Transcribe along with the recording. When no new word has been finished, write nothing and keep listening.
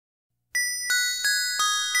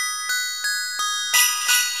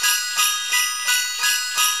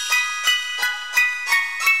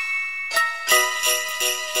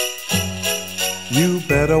You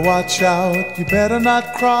better watch out, you better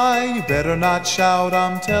not cry, you better not shout,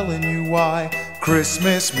 I'm telling you why.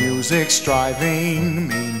 Christmas music's driving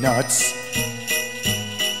me nuts.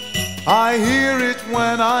 I hear it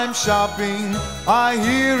when I'm shopping, I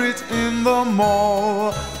hear it in the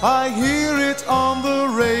mall, I hear it on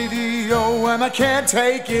the radio, and I can't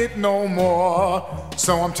take it no more.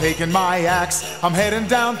 So I'm taking my axe, I'm heading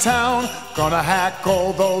downtown, gonna hack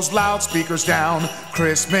all those loudspeakers down.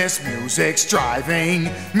 Christmas music's driving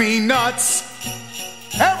me nuts.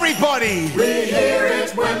 Everybody! We hear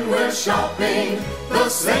it when we're shopping, the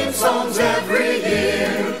same songs every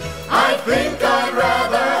year. I think I'd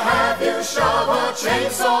rather have you shove a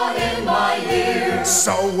chainsaw in my ear.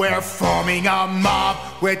 So we're forming a mob,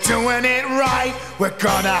 we're doing it right. We're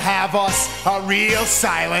gonna have us a real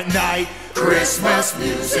silent night. Christmas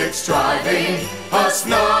music's driving us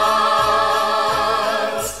nuts.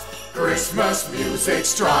 Christmas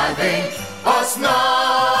music's driving us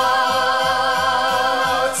nuts.